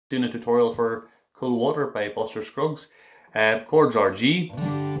doing a tutorial for Cool Water by Buster Scruggs. Chords are G,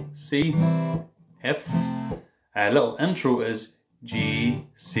 C, F. Little intro is G,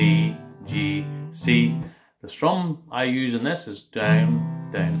 C, G, C. The strum I use in this is down,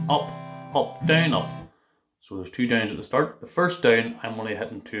 down, up, up, down, up. So there's two downs at the start. The first down, I'm only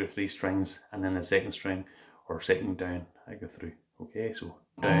hitting 2 or 3 strings, and then the second string or second down I go through. Okay, so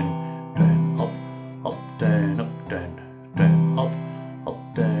down, down, up, up, down, up, down, down, up,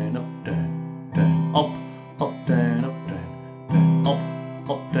 up, down, up, down, down, up, down, up, down, down,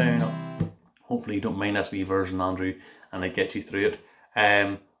 up, down, up. Hopefully you don't mind this wee version, Andrew, and I get you through it.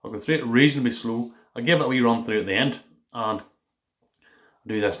 I'll go through it reasonably slow. I'll give it a wee run through at the end, and I'll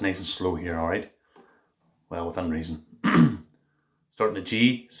do this nice and slow here, alright? Well, within reason. Starting to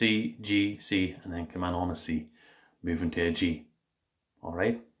G, C, G, C, and then come in on a C. Moving to a G.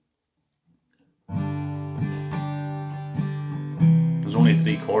 Alright? There's only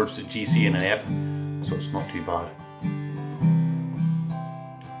 3 chords to G, C, and an F, so it's not too bad.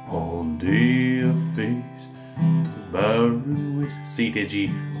 All day I face the barren waste. C to G,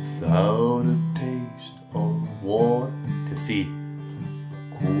 without a taste of water. To C,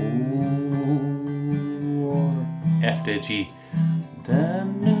 cold water. F to G,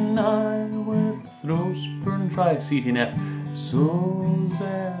 down the night with throats burn dry. C to an F, souls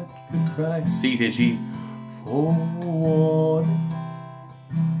that could cry. C to G, for water,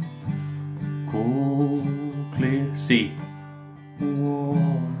 cold, clear. C,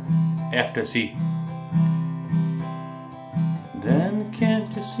 water. F to C. Then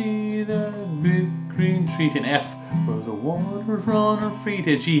can't you see that big green tree? To an F, where the water's running free.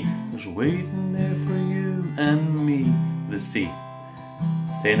 To G, there's waiting there for you and me. The C.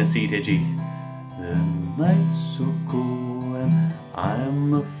 Stay in a C to G. The night's so cool and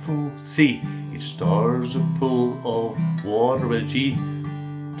I'm a fool. C. Each star's a pool of water. With G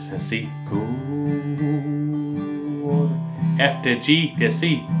to C. Cool water. F to G to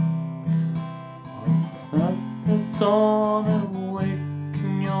C. At the dawn awake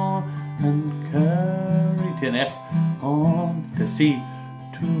and yawn and carry. To an F on to C.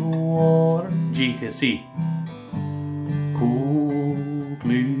 To water. G to C. Cool,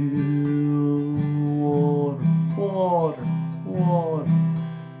 clear water, water, water.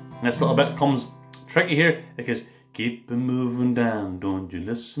 And this little bit comes tricky here because keep him moving down, don't you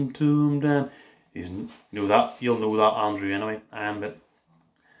listen to him down. You'll know that, Andrew, anyway. But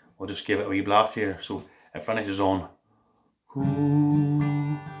we'll just give it a wee blast here. So it finishes on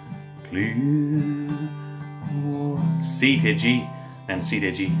cool, clear water. C to G, then C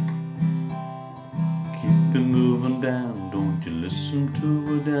to G. Keep him moving down, don't you listen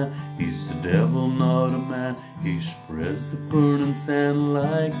to it down. He's the devil, not a man. He spreads the burning sand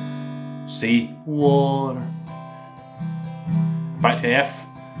like sea water. Back to F.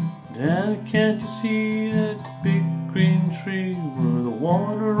 Then can't you see that big green tree where the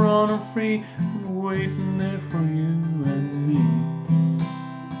water running free and waiting there for you and me?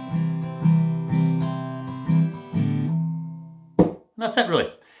 And that's it,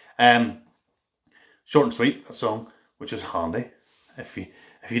 really. Short and sweet, a song, which is handy if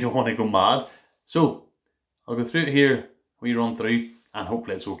you don't want to go mad. So I'll go through it here, we run through, and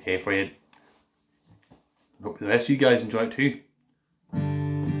hopefully it's okay for you. Hope the rest of you guys enjoy it too.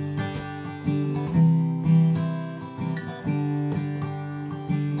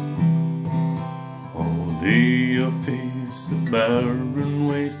 All day I face the barren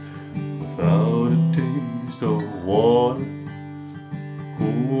waste without a taste of water.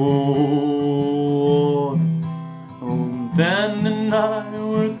 Then the night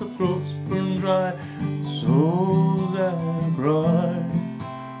where the throats burn dry, souls that cry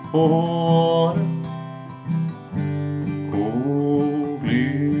for water, cold,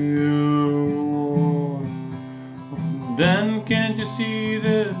 clear water. Then can't you see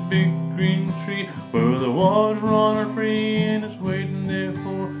that big green tree where the water's running free and it's waiting there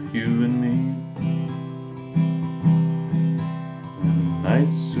for you and me? The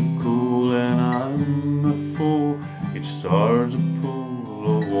night's so cool and I'm a fool. Each star's a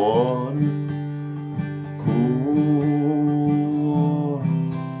pool of water, cool water.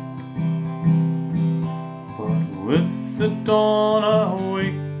 But with the dawn I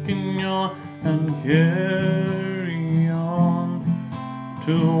wake and yawn and carry on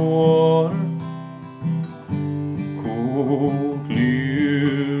to water, cool,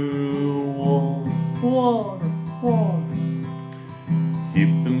 clear water, water, water. Keep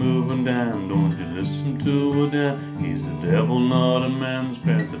him moving down, don't you listen to it down. He's the devil, not a man.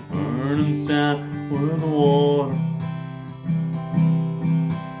 Spread the burning sand with the water.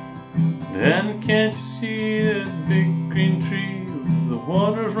 Then can't you see that big green tree with the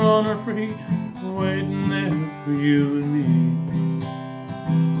water's running free, waiting there for you and me.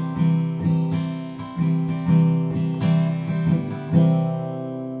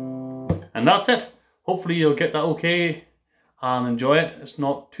 And that's it. Hopefully you'll get that okay and enjoy it. It's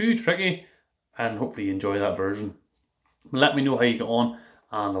not too tricky, and hopefully you enjoy that version. Let me know how you get on,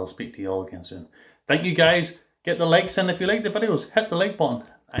 and I'll speak to you all again soon. Thank you guys. Get the likes in if you like the videos. Hit the like button.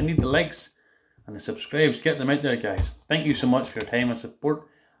 I need the likes and the subscribes. Get them out there, guys. Thank you so much for your time and support,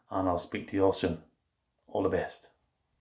 and I'll speak to you all soon. All the best.